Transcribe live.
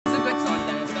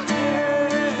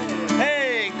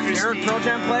hear Pearl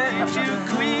Jam play it? To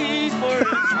queen for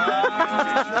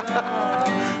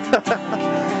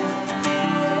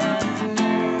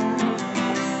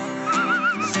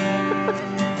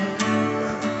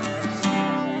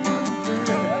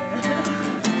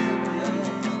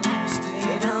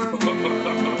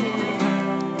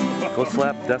Go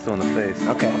slap Deso in the face.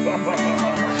 Okay.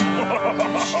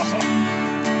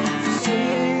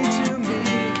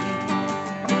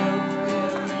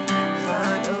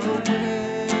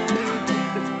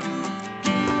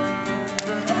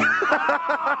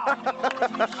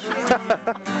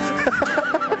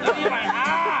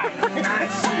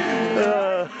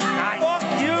 Fuck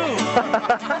you!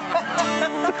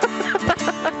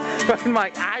 Right in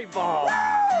my eyeball.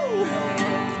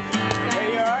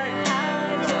 Hey, you alright?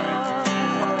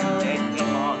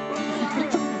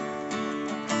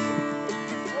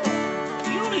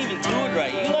 You don't even do it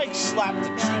right. You like slap the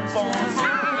cheekbones.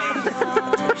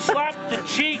 Slap the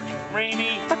cheek,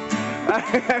 Rainey.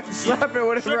 Slap it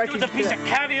whatever I can With a piece of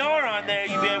caviar on there,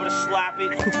 you'd be able to slap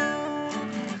it.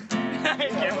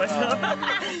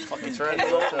 Fucking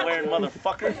wearing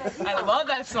motherfucker. I love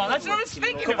that song. That's what I was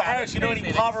thinking Come about. Harris, you know any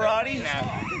Pavarotti?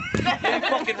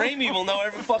 Fucking Raimi will know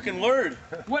every fucking word.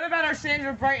 What about our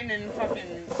Sandra Brighton and fucking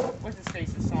what's his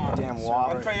face's song? Damn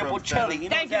water. Bocelli.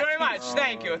 Thank you very much.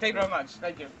 Thank you. Thank you very much.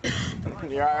 Thank you.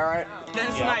 You alright?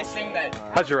 That's a nice thing that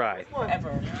How's your eye?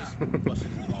 ever.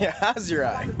 Yeah, how's your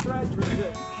eye? You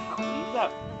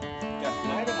got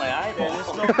right in my eyeball.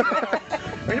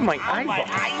 Right in my My eyeball.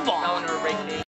 eyeball. I want to rake me.